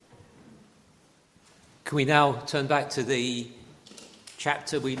Can we now turn back to the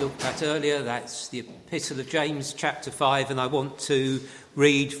chapter we looked at earlier? That's the Epistle of James, chapter 5, and I want to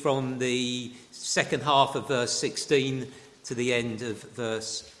read from the second half of verse 16 to the end of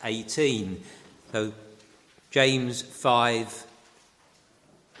verse 18. So, James 5,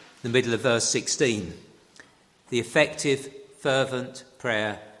 the middle of verse 16. The effective, fervent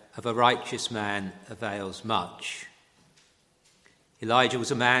prayer of a righteous man avails much. Elijah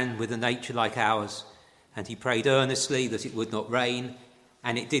was a man with a nature like ours, and he prayed earnestly that it would not rain,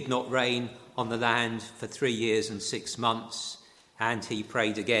 and it did not rain on the land for 3 years and 6 months. And he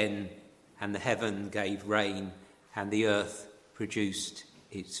prayed again, and the heaven gave rain, and the earth produced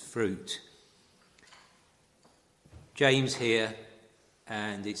its fruit. James here,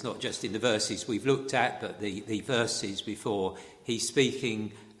 and it's not just in the verses we've looked at, but the verses before, he's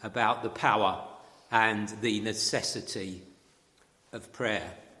speaking about the power and the necessity of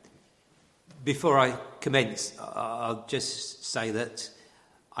prayer. Before I commence, I'll just say that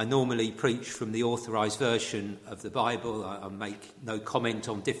I normally preach from the authorised version of the Bible. I make no comment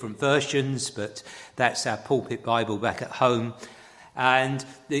on different versions, but that's our pulpit Bible back at home. And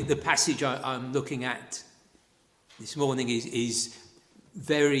the passage I'm looking at this morning is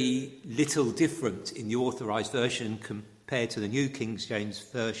very little different in the authorised version compared to the New King James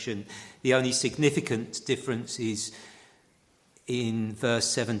Version. The only significant difference is in verse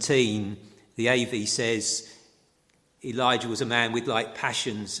 17. The AV says, Elijah was a man with like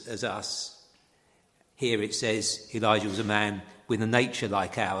passions as us. Here it says, Elijah was a man with a nature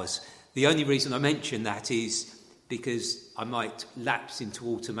like ours. The only reason I mention that is because I might lapse into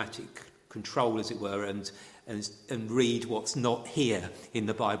automatic control, as it were, and read what's not here in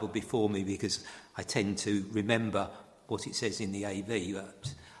the Bible before me, because I tend to remember what it says in the AV,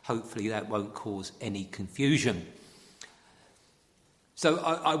 but hopefully that won't cause any confusion. So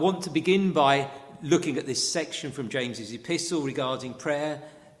I want to begin by looking at this section from James's epistle regarding prayer.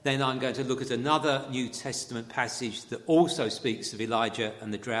 Then I'm going to look at another New Testament passage that also speaks of Elijah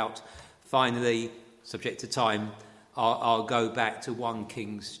and the drought. Finally, subject to time, I'll go back to 1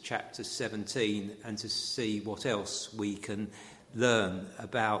 Kings chapter 17 and to see what else we can learn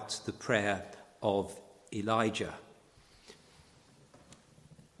about the prayer of Elijah.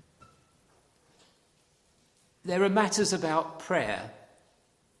 There are matters about prayer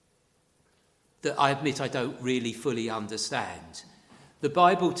that I admit I don't really fully understand. The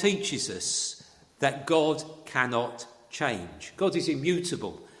Bible teaches us that God cannot change. God is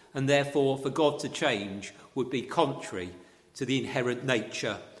immutable, and therefore for God to change would be contrary to the inherent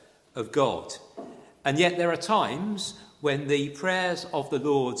nature of God. And yet there are times when the prayers of the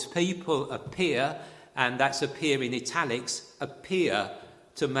Lord's people appear, and that's appear in italics, appear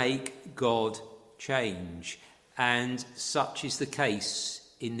to make God change. And such is the case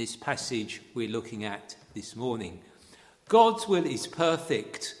in this passage we're looking at this morning. God's will is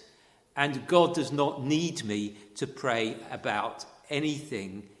perfect, and God does not need me to pray about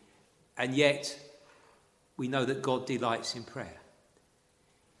anything, and yet we know that God delights in prayer.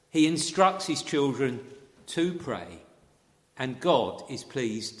 He instructs his children to pray, and God is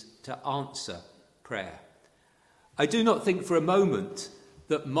pleased to answer prayer. I do not think for a moment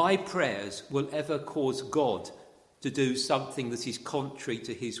that my prayers will ever cause God to do something that is contrary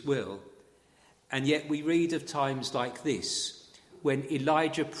to his will. And yet we read of times like this, when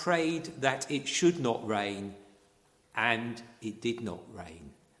Elijah prayed that it should not rain, and it did not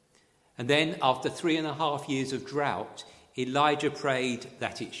rain. And then after 3.5 years of drought, Elijah prayed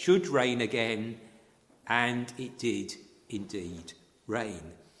that it should rain again, and it did indeed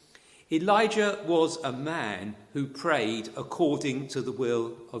rain. Elijah was a man who prayed according to the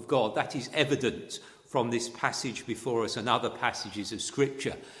will of God. That is evident from this passage before us and other passages of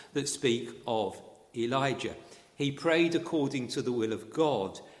Scripture that speak of Elijah. He prayed according to the will of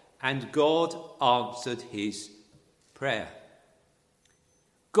God, and God answered his prayer.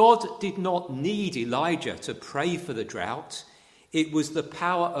 God did not need Elijah to pray for the drought. It was the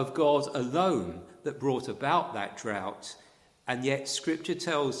power of God alone that brought about that drought, and yet Scripture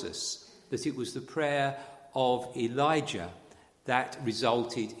tells us that it was the prayer of Elijah that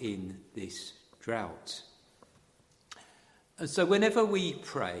resulted in this drought. And so whenever we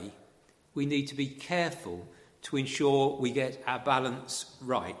pray, we need to be careful to ensure we get our balance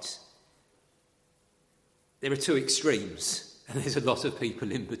right. There are two extremes, and there's a lot of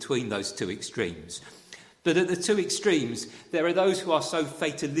people in between those two extremes. But at the two extremes, there are those who are so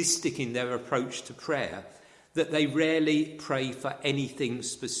fatalistic in their approach to prayer that they rarely pray for anything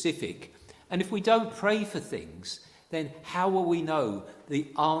specific. And if we don't pray for things, then how will we know the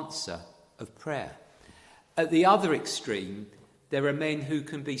answer of prayer? At the other extreme, there are men who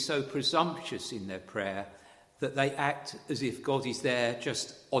can be so presumptuous in their prayer that they act as if God is there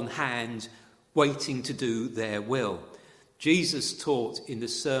just on hand, waiting to do their will. Jesus taught in the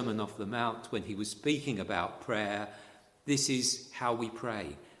Sermon on the Mount when he was speaking about prayer, this is how we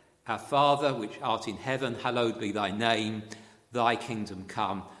pray. Our Father, which art in heaven, hallowed be thy name. Thy kingdom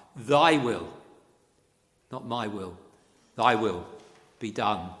come. Thy will, not my will, thy will be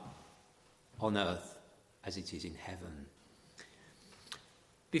done on earth as it is in heaven.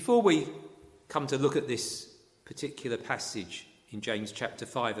 Before we come to look at this particular passage in James chapter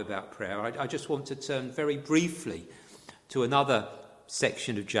 5 about prayer, I just want to turn very briefly to another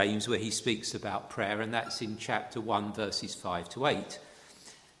section of James where he speaks about prayer, and that's in chapter 1, verses 5 to 8.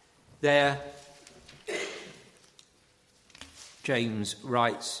 There, James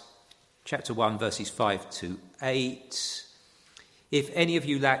writes, chapter 1, verses 5 to 8, if any of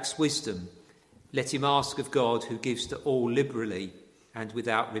you lacks wisdom, let him ask of God, who gives to all liberally and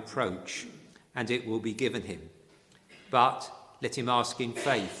without reproach, and it will be given him. But let him ask in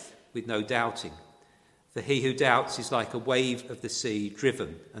faith, with no doubting. For he who doubts is like a wave of the sea,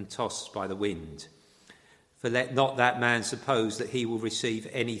 driven and tossed by the wind. For let not that man suppose that he will receive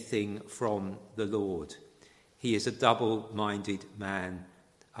anything from the Lord. He is a double-minded man,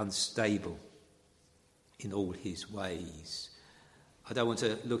 unstable in all his ways. I don't want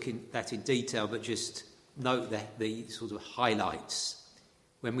to look in that in detail, but just note that the sort of highlights.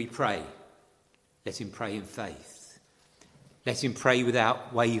 When we pray, let him pray in faith. Let him pray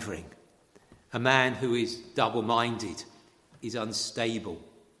without wavering. A man who is double-minded is unstable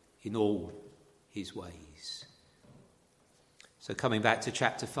in all his ways. So coming back to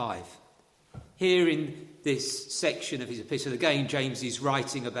chapter 5. Here in this section of his epistle, again, James is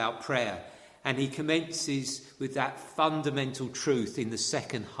writing about prayer, and he commences with that fundamental truth in the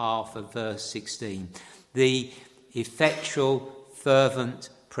second half of verse 16. The effectual, fervent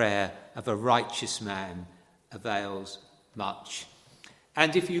prayer of a righteous man avails much.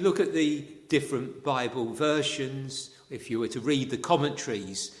 And if you look at the different Bible versions, if you were to read the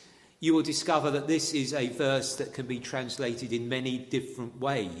commentaries, you will discover that this is a verse that can be translated in many different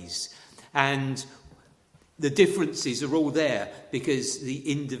ways. And the differences are all there because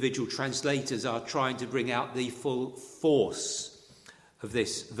the individual translators are trying to bring out the full force of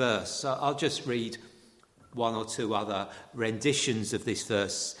this verse. So I'll just read one or two other renditions of this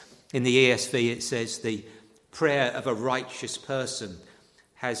verse. In the ESV it says, the prayer of a righteous person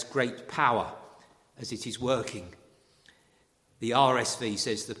has great power as it is working. The RSV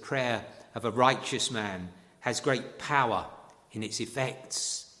says the prayer of a righteous man has great power in its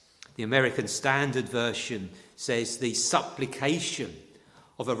effects. The American Standard Version says the supplication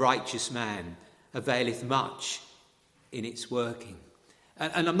of a righteous man availeth much in its working.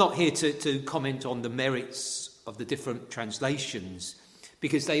 And I'm not here to comment on the merits of the different translations,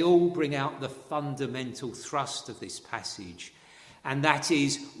 because they all bring out the fundamental thrust of this passage, and that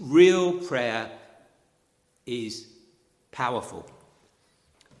is real prayer is powerful.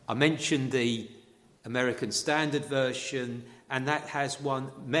 I mentioned the American Standard Version, and that has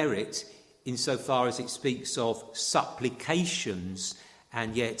one merit insofar as it speaks of supplications,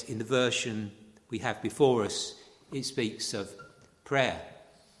 and yet in the version we have before us, it speaks of prayer.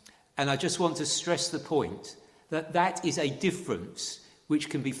 And I just want to stress the point that that is a difference which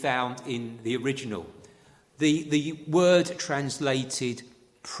can be found in the original. The word translated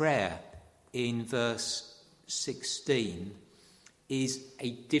prayer in verse 16 is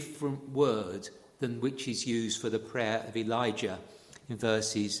a different word than which is used for the prayer of Elijah in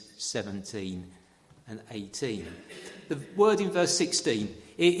verses 17 and 18. The word in verse 16,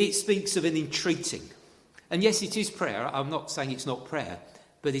 it speaks of an entreating. And yes, it is prayer. I'm not saying it's not prayer,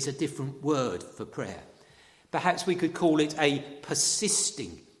 but it's a different word for prayer. Perhaps we could call it a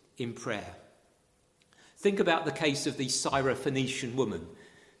persisting in prayer. Think about the case of the Syrophoenician woman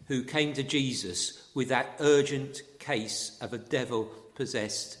who came to Jesus with that urgent case of a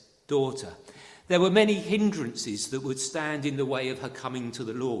devil-possessed daughter. There were many hindrances that would stand in the way of her coming to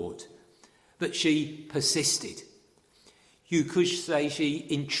the Lord, but she persisted. You could say she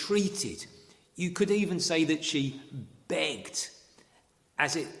entreated. You could even say that she begged,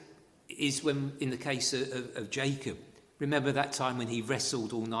 as it is when in the case of Jacob. Remember that time when he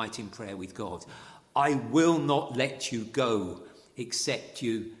wrestled all night in prayer with God. I will not let you go except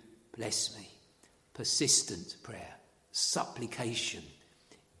you bless me. Persistent prayer, supplication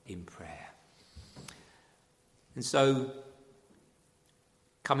in prayer. And so,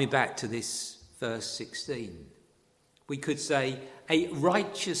 coming back to this verse 16, we could say a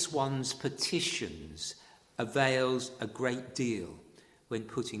righteous one's petitions avails a great deal when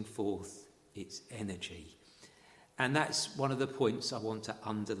putting forth its energy. And that's one of the points I want to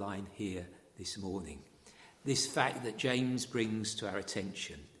underline here this morning. This fact that James brings to our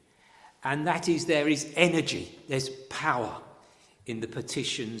attention. And that is, there is energy, there's power in the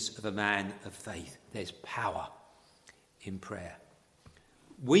petitions of a man of faith. There's power in prayer.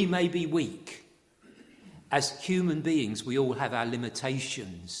 We may be weak. As human beings, we all have our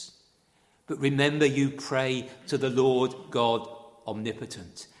limitations. But remember, you pray to the Lord God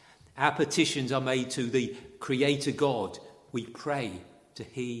omnipotent. Our petitions are made to the Creator God. We pray to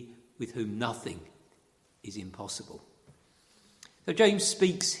He with whom nothing is impossible. So James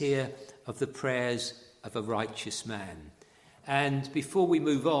speaks here of the prayers of a righteous man. And before we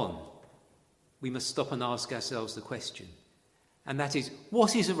move on, we must stop and ask ourselves the question. And that is,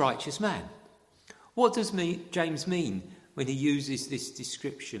 what is a righteous man? What does James mean when he uses this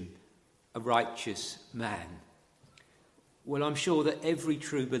description, a righteous man? Well, I'm sure that every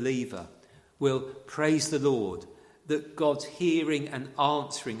true believer will praise the Lord that God's hearing and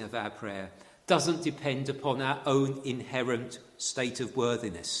answering of our prayer doesn't depend upon our own inherent state of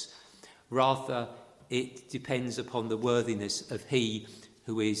worthiness. Rather, it depends upon the worthiness of He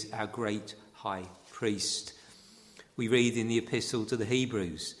who is our great high priest. We read in the epistle to the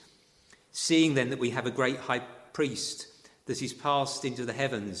Hebrews, seeing then that we have a great high priest that is passed into the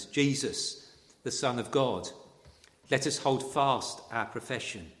heavens, Jesus, the Son of God, let us hold fast our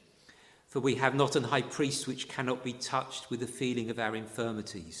profession. For we have not an high priest which cannot be touched with the feeling of our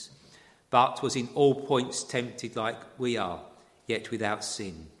infirmities, but was in all points tempted like we are, yet without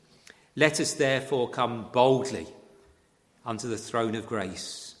sin. Let us therefore come boldly unto the throne of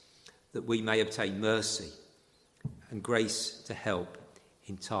grace, that we may obtain mercy and grace to help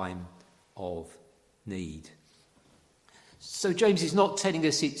in time of need. So James is not telling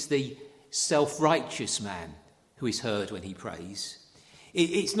us it's the self-righteous man who is heard when he prays.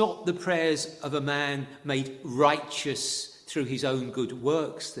 It's not the prayers of a man made righteous through his own good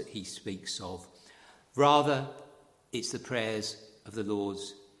works that he speaks of. Rather, it's the prayers of the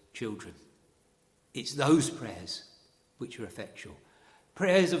Lord's children. It's those prayers which are effectual.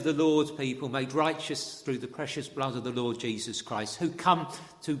 Prayers of the Lord's people made righteous through the precious blood of the Lord Jesus Christ, who come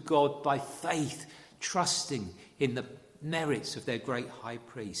to God by faith, trusting in the merits of their great high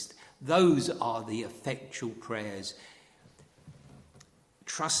priest. Those are the effectual prayers,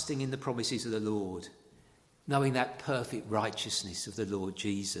 trusting in the promises of the Lord, knowing that perfect righteousness of the Lord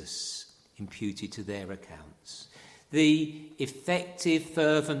Jesus imputed to their accounts. The effective,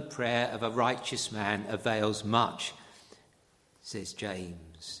 fervent prayer of a righteous man avails much, says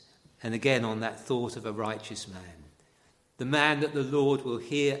James. And again on that thought of a righteous man, the man that the Lord will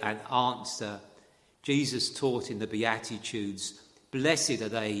hear and answer, Jesus taught in the Beatitudes, blessed are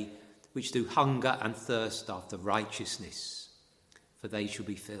they which do hunger and thirst after righteousness, for they shall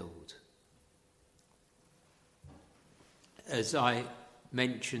be filled. As I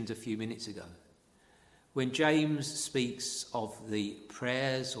mentioned a few minutes ago, when James speaks of the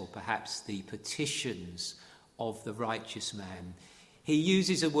prayers or perhaps the petitions of the righteous man, he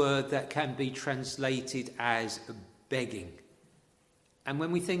uses a word that can be translated as begging. And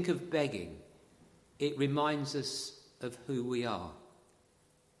when we think of begging, it reminds us of who we are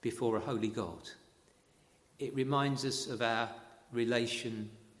before a holy God. It reminds us of our relation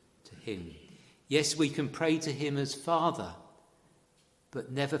to him. Yes, we can pray to him as Father,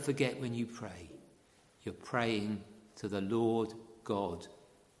 but never forget when you pray, you're praying to the Lord God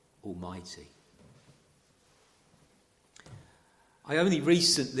Almighty. I only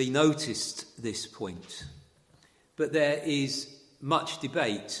recently noticed this point, but there is much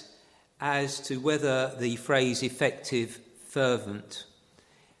debate as to whether the phrase effective, fervent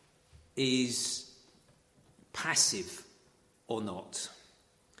is passive or not.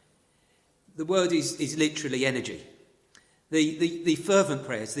 The word is literally energy. The fervent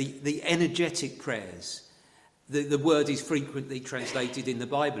prayers, the energetic prayers, the word is frequently translated in the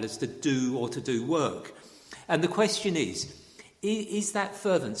Bible as to do or to do work. And the question is that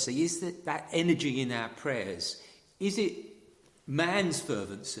fervency, is that energy in our prayers, is it man's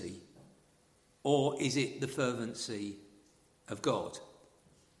fervency or is it the fervency of God?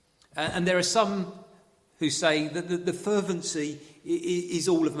 And there are some who say that the fervency is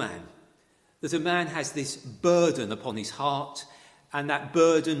all of man, that a man has this burden upon his heart, and that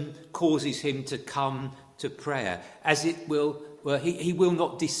burden causes him to come to prayer, as it will, he will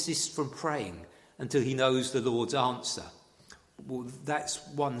not desist from praying until he knows the Lord's answer. Well, that's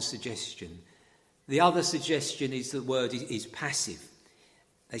one suggestion. The other suggestion is the word is passive.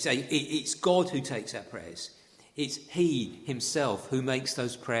 They say it's God who takes our prayers. It's he himself who makes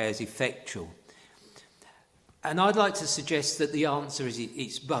those prayers effectual. And I'd like to suggest that the answer is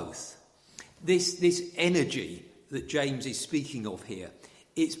it's both. This energy that James is speaking of here.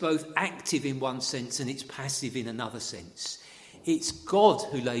 It's both active in one sense and it's passive in another sense. It's God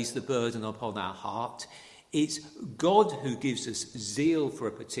who lays the burden upon our heart. It's God who gives us zeal for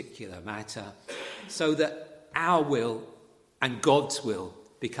a particular matter so that our will and God's will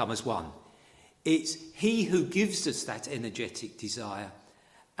become as one. It's he who gives us that energetic desire,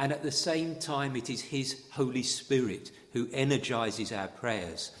 and at the same time it is his Holy Spirit who energises our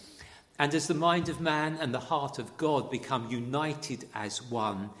prayers. And as the mind of man and the heart of God become united as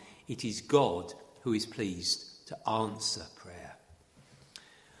one, it is God who is pleased to answer prayer.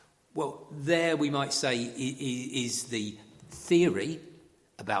 Well, there we might say is the theory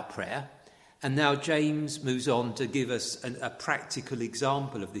about prayer. And now James moves on to give us a practical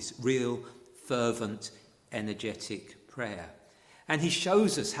example of this real, fervent, energetic prayer. And he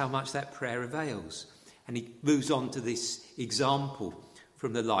shows us how much that prayer avails. And he moves on to this example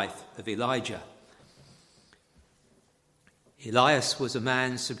from the life of Elijah. Elias was a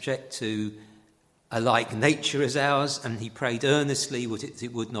man subject to a like nature as ours, and he prayed earnestly that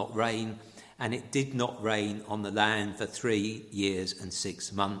it would not rain, and it did not rain on the land for 3 years and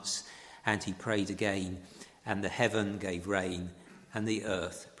 6 months. And he prayed again, and the heaven gave rain, and the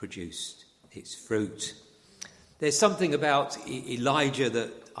earth produced its fruit. There's something about Elijah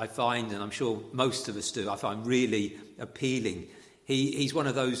that I find, and I'm sure most of us do, I find really appealing. He's one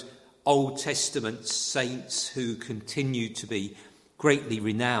of those Old Testament saints who continued to be greatly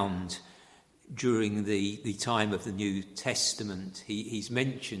renowned during the time of the New Testament. He's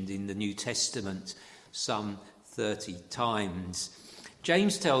mentioned in the New Testament some 30 times.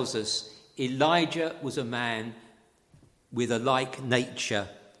 James tells us Elijah was a man with a like nature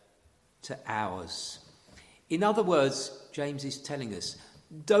to ours. In other words, James is telling us,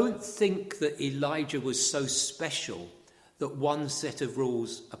 don't think that Elijah was so special that one set of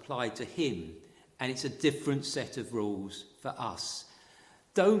rules applied to him and it's a different set of rules for us.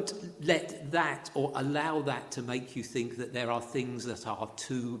 Don't let that or allow that to make you think that there are things that are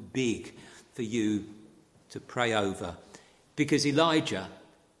too big for you to pray over, because Elijah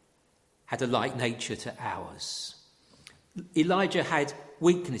had a like nature to ours. Elijah had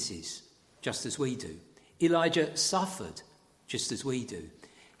weaknesses, just as we do. Elijah suffered, just as we do.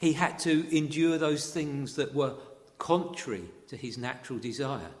 He had to endure those things that were contrary to his natural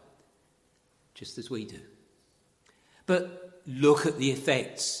desire, just as we do. But look at the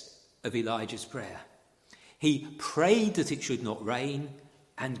effects of Elijah's prayer. He prayed that it should not rain,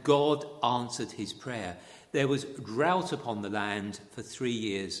 and God answered his prayer. There was drought upon the land for 3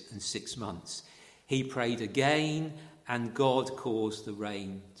 years and 6 months. He prayed again, and God caused the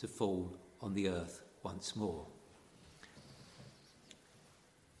rain to fall on the earth once more.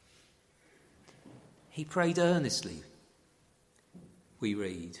 He prayed earnestly, we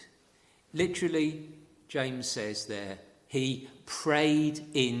read. Literally, James says there, he prayed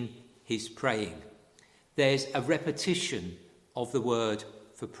in his praying. There's a repetition of the word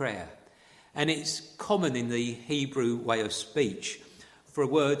for prayer. And it's common in the Hebrew way of speech for a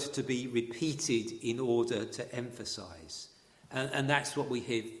word to be repeated in order to emphasise. And that's what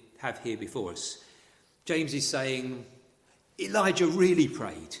we have here before us. James is saying Elijah really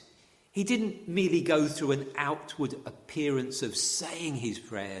prayed. He didn't merely go through an outward appearance of saying his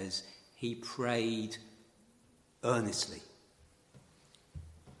prayers. He prayed earnestly.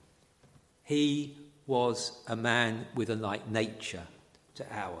 He was a man with a like nature to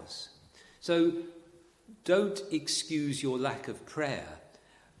ours. So don't excuse your lack of prayer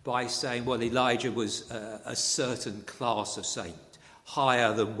by saying, well, Elijah was a certain class of saint,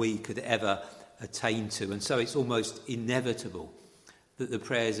 higher than we could ever attain to, and so it's almost inevitable that the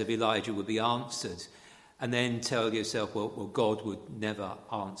prayers of Elijah would be answered, and then tell yourself, well, God would never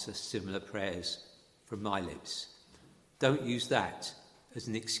answer similar prayers from my lips. Don't use that as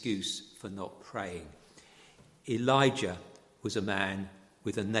an excuse for not praying. Elijah was a man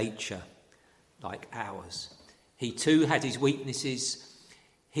with a nature like ours. He too had his weaknesses.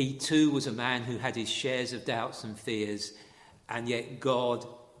 He too was a man who had his shares of doubts and fears, and yet God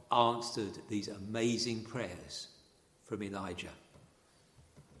answered these amazing prayers from Elijah.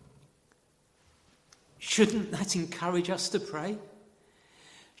 Shouldn't that encourage us to pray?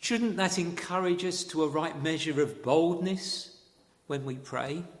 Shouldn't that encourage us to a right measure of boldness when we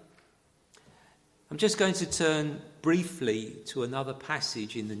pray? I'm just going to turn briefly to another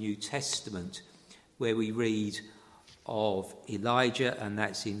passage in the New Testament where we read of Elijah, and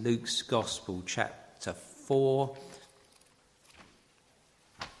that's in Luke's Gospel, chapter 4.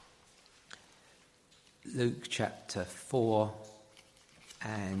 Luke chapter 4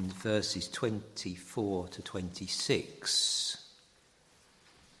 and verses 24 to 26.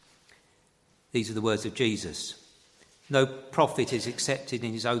 These are the words of Jesus. No prophet is accepted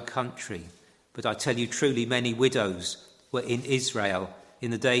in his own country, but I tell you truly many widows were in Israel in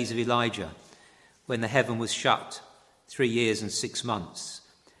the days of Elijah, when the heaven was shut 3 years and 6 months,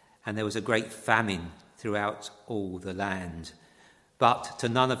 and there was a great famine throughout all the land. But to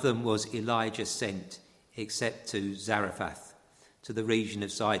none of them was Elijah sent, except to Zarephath, to the region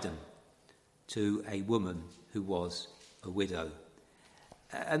of Sidon, to a woman who was a widow.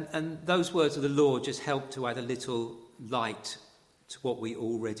 And those words of the Lord just help to add a little light to what we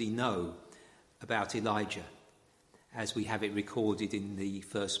already know about Elijah, as we have it recorded in the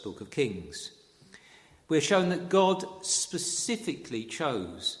first book of Kings. We're shown that God specifically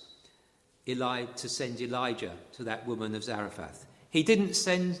chose to send Elijah to that woman of Zarephath. He didn't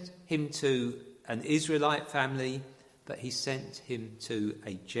send him to an Israelite family, but he sent him to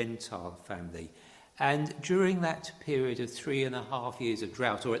a Gentile family. And during that period of 3.5 years of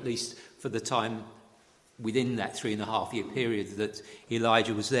drought, or at least for the time within that 3.5 year period that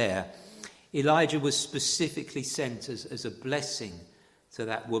Elijah was there, Elijah was specifically sent as a blessing to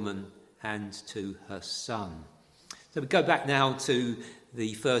that woman and to her son. So we go back now to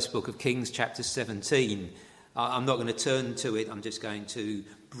the first book of Kings, chapter 17. I'm not going to turn to it. I'm just going to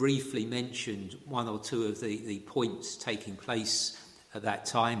briefly mention one or two of the points taking place at that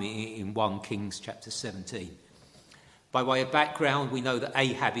time in 1 Kings chapter 17. By way of background, we know that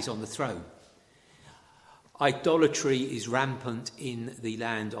Ahab is on the throne. Idolatry is rampant in the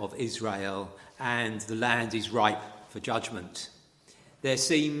land of Israel, and the land is ripe for judgment. There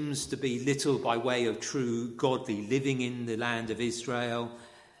seems to be little by way of true godly living in the land of Israel,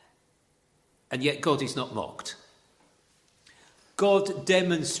 and yet God is not mocked. God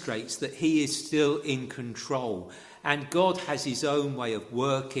demonstrates that he is still in control, and God has his own way of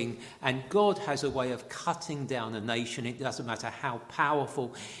working, and God has a way of cutting down a nation. It doesn't matter how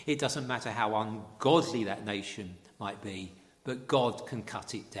powerful, it doesn't matter how ungodly that nation might be, but God can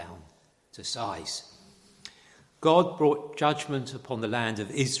cut it down to size. God brought judgment upon the land of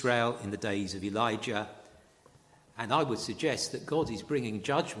Israel in the days of Elijah, and I would suggest that God is bringing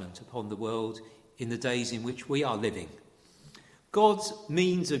judgment upon the world in the days in which we are living. God's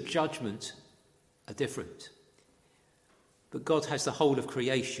means of judgment are different, but God has the whole of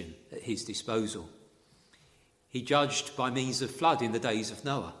creation at his disposal. He judged by means of flood in the days of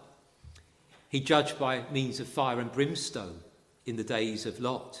Noah. He judged by means of fire and brimstone in the days of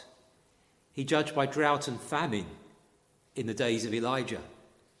Lot. He judged by drought and famine in the days of Elijah.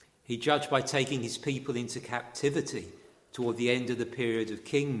 He judged by taking his people into captivity toward the end of the period of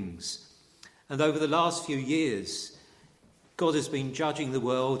Kings. And over the last few years, God has been judging the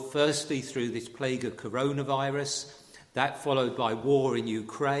world, firstly through this plague of coronavirus, that followed by war in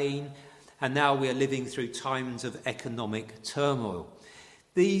Ukraine, and now we are living through times of economic turmoil.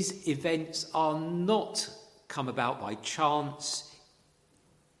 These events are not come about by chance,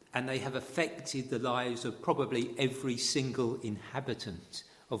 and they have affected the lives of probably every single inhabitant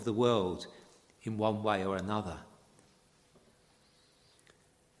of the world in one way or another.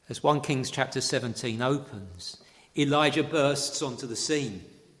 As 1 Kings chapter 17 opens, Elijah bursts onto the scene.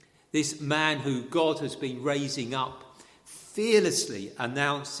 This man who God has been raising up fearlessly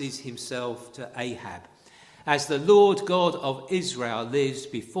announces himself to Ahab. As the Lord God of Israel lives,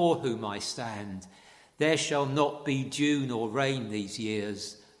 before whom I stand, there shall not be dew nor rain these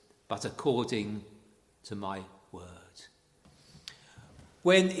years, but according to my word.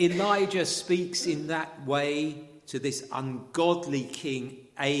 When Elijah speaks in that way to this ungodly king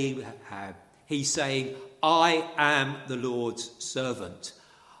Ahab, he's saying, I am the Lord's servant.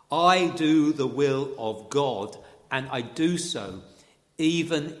 I do the will of God, and I do so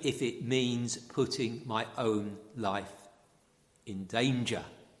even if it means putting my own life in danger.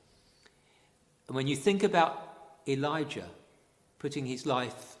 And when you think about Elijah putting his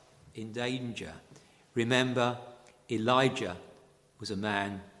life in danger, remember Elijah was a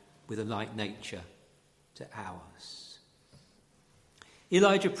man with a like nature to ours.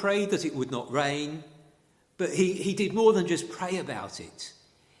 Elijah prayed that it would not rain, but he did more than just pray about it.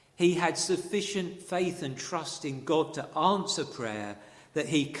 He had sufficient faith and trust in God to answer prayer, that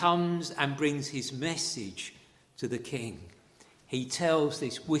he comes and brings his message to the king. He tells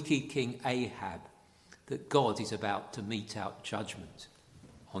this wicked king Ahab that God is about to mete out judgment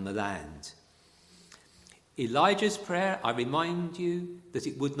on the land. Elijah's prayer, I remind you that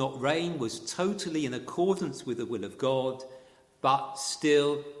it would not rain, was totally in accordance with the will of God, but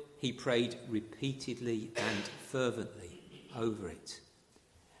still he prayed repeatedly and fervently over it.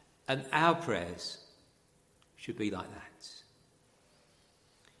 And our prayers should be like that.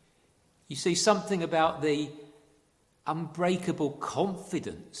 You see, something about the unbreakable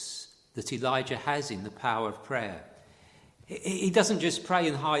confidence that Elijah has in the power of prayer He doesn't just pray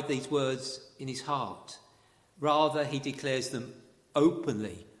and hide these words in his heart. Rather, he declares them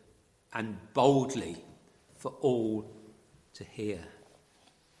openly and boldly for all to hear.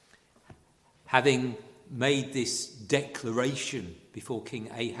 Having made this declaration before King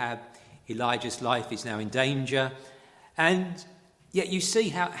Ahab, Elijah's life is now in danger. And yet you see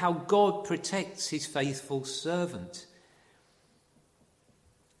how God protects his faithful servant.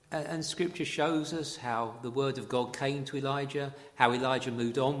 And Scripture shows us how the word of God came to Elijah, how Elijah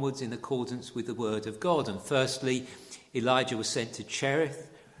moved onwards in accordance with the word of God. And firstly, Elijah was sent to Cherith.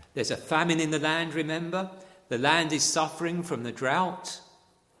 There's a famine in the land, remember? The land is suffering from the drought.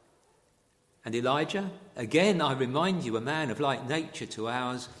 And Elijah, again, I remind you, a man of like nature to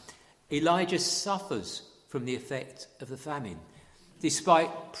ours, Elijah suffers from the effect of the famine.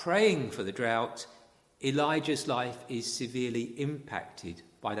 Despite praying for the drought, Elijah's life is severely impacted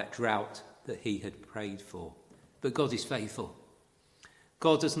by that drought that he had prayed for. But God is faithful.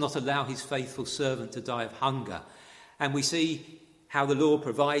 God does not allow his faithful servant to die of hunger. And we see how the Lord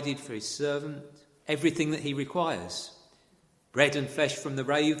provided for his servant everything that he requires. Bread and flesh from the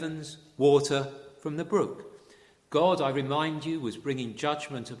ravens, water from the brook. God, I remind you, was bringing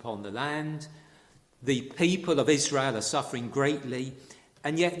judgment upon the land. The people of Israel are suffering greatly,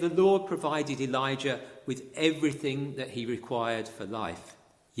 and yet the Lord provided Elijah with everything that he required for life.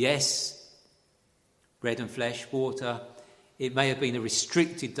 Yes, bread and flesh, water. It may have been a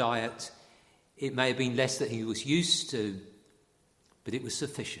restricted diet. It may have been less than he was used to, but it was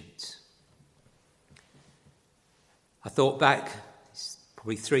sufficient. I thought back, it's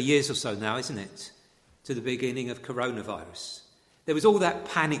probably 3 years or so now, isn't it, to the beginning of coronavirus. There was all that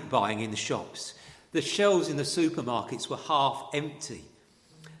panic buying in the shops. The shelves in the supermarkets were half empty.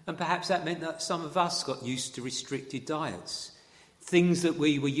 And perhaps that meant that some of us got used to restricted diets, things that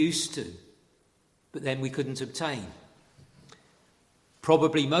we were used to, but then we couldn't obtain.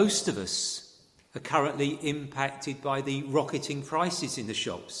 Probably most of us are currently impacted by the rocketing prices in the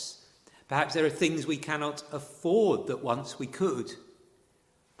shops. Perhaps there are things we cannot afford that once we could.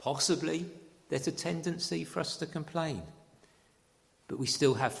 Possibly there's a tendency for us to complain. But we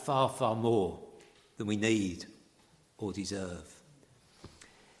still have far, far more than we need or deserve.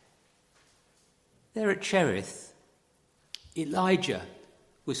 There at Cherith, Elijah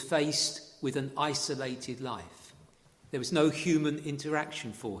was faced with an isolated life. There was no human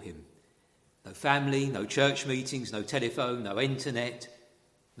interaction for him. No family, no church meetings, no telephone, no internet,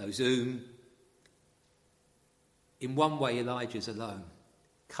 no Zoom. In one way, Elijah's alone,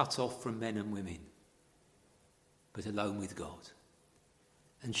 cut off from men and women, but alone with God.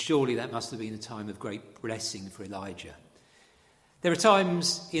 And surely that must have been a time of great blessing for Elijah. There are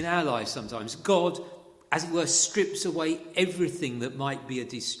times in our lives sometimes, God, as it were, strips away everything that might be a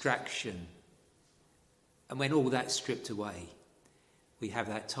distraction. And when all that's stripped away, we have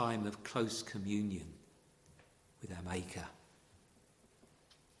that time of close communion with our Maker.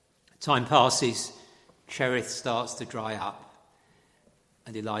 Time passes, Cherith starts to dry up,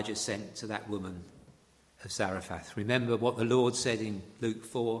 and Elijah sent to that woman of Zarephath. Remember what the Lord said in Luke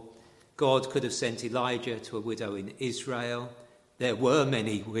 4. God could have sent Elijah to a widow in Israel. There were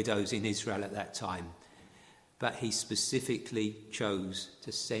many widows in Israel at that time, but he specifically chose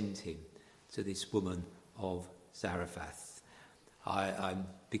to send him to this woman of Zarephath.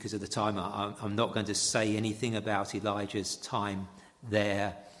 Because of the time, I'm not going to say anything about Elijah's time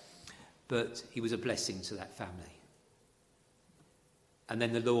there, but he was a blessing to that family. And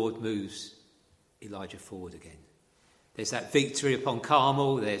then the Lord moves Elijah forward again. There's that victory upon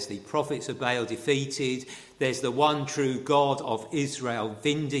Carmel. There's the prophets of Baal defeated. There's the one true God of Israel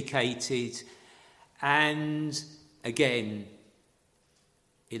vindicated. And again,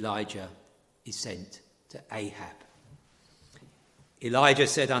 Elijah is sent to Ahab. Elijah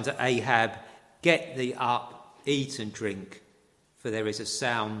said unto Ahab, "Get thee up, eat and drink, for there is a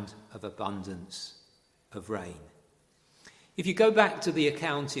sound of abundance of rain." If you go back to the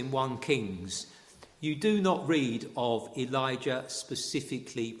account in 1 Kings, you do not read of Elijah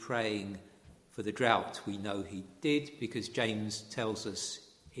specifically praying for the drought. We know he did because James tells us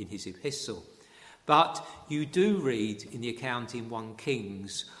in his epistle. But you do read in the account in 1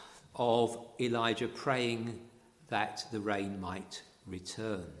 Kings of Elijah praying that the rain might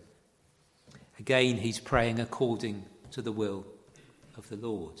return. Again, he's praying according to the will of the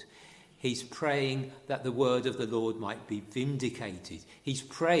Lord. He's praying that the word of the Lord might be vindicated. He's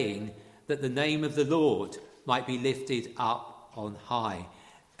praying that the name of the Lord might be lifted up on high.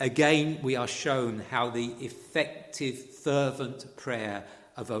 Again, we are shown how the effective, fervent prayer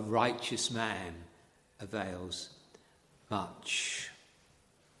of a righteous man avails much.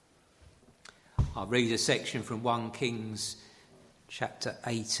 I'll read a section from 1 Kings chapter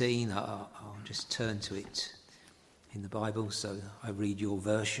 18. I'll just turn to it in the Bible so I read your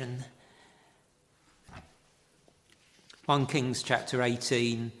version. 1 Kings chapter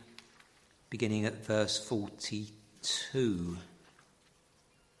 18, beginning at verse 42.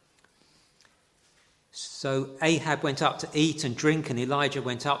 So Ahab went up to eat and drink, and Elijah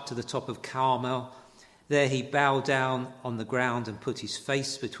went up to the top of Carmel. There he bowed down on the ground and put his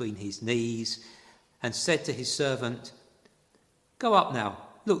face between his knees and said to his servant, "Go up now,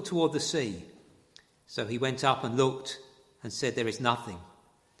 look toward the sea." So he went up and looked and said, "There is nothing."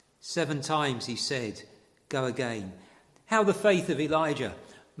 7 times he said, "Go again." How the faith of Elijah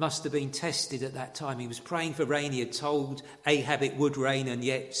must have been tested at that time. He was praying for rain. He had told Ahab it would rain, and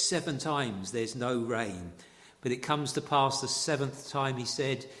yet 7 times there's no rain. But it comes to pass the 7th time he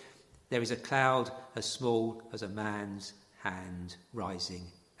said, "There is a cloud as small as a man's hand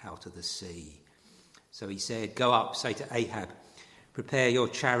rising out of the sea." So he said, "Go up, say to Ahab, prepare your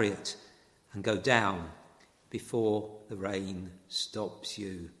chariot and go down before the rain stops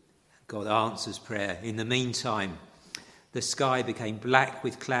you." God answers prayer. In the meantime, the sky became black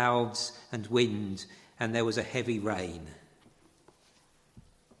with clouds and wind, and there was a heavy rain.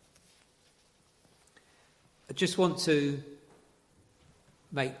 I just want to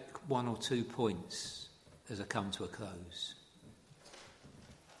make 1 or 2 points as I come to a close.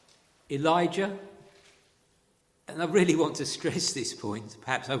 Elijah, and I really want to stress this point,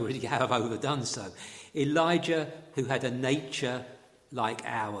 perhaps I already have overdone so. Elijah, who had a nature like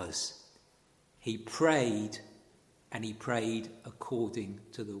ours, he prayed, and he prayed according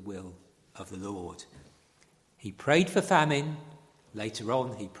to the will of the Lord. He prayed for famine. Later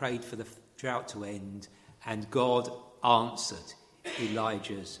on, he prayed for the drought to end, and God answered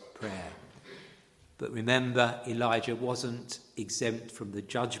Elijah's prayer. But remember, Elijah wasn't exempt from the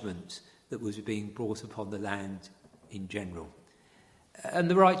judgment that was being brought upon the land in general. And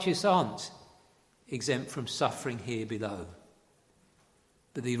the righteous aren't exempt from suffering here below.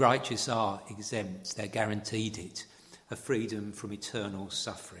 But the righteous are exempt, they're guaranteed it, a freedom from eternal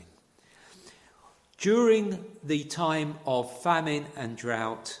suffering. During the time of famine and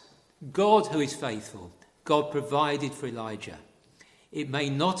drought, God, who is faithful, God provided for Elijah. It may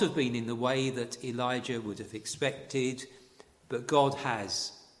not have been in the way that Elijah would have expected, but God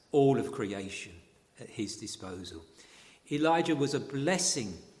has all of creation at his disposal. Elijah was a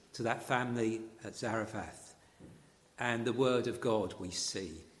blessing to that family at Zarephath, and the word of God, we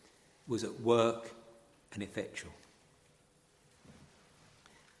see, was at work and effectual.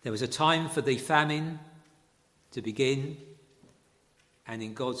 There was a time for the famine to begin, and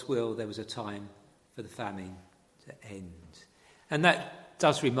in God's will there was a time for the famine to end. And that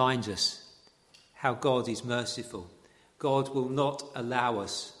does remind us how God is merciful. God will not allow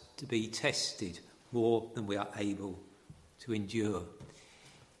us to be tested more than we are able to endure.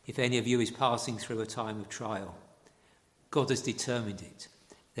 If any of you is passing through a time of trial, God has determined it.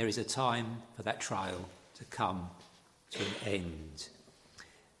 There is a time for that trial to come to an end.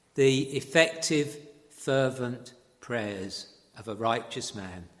 The effective, fervent prayers of a righteous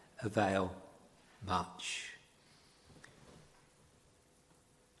man avail much.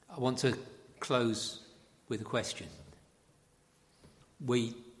 I want to close with a question.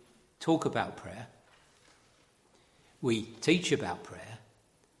 We talk about prayer. We teach about prayer.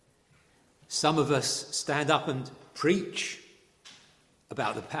 Some of us stand up and preach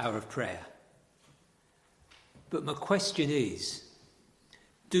about the power of prayer. But my question is,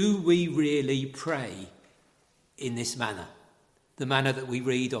 do we really pray in this manner? The manner that we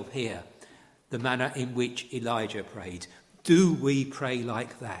read of here, the manner in which Elijah prayed. Do we pray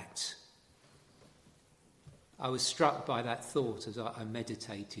like that? I was struck by that thought as I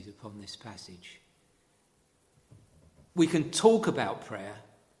meditated upon this passage. We can talk about prayer.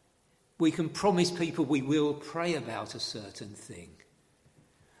 We can promise people we will pray about a certain thing.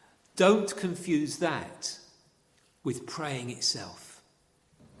 Don't confuse that with praying itself.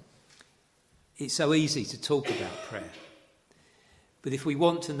 It's so easy to talk about prayer. But if we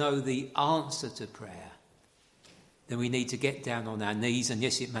want to know the answer to prayer, then we need to get down on our knees. And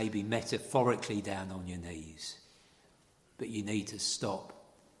yes, it may be metaphorically down on your knees. But you need to stop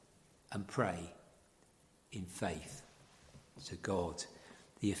and pray in faith to God.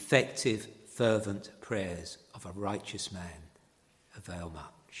 The effective, fervent prayers of a righteous man avail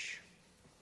much.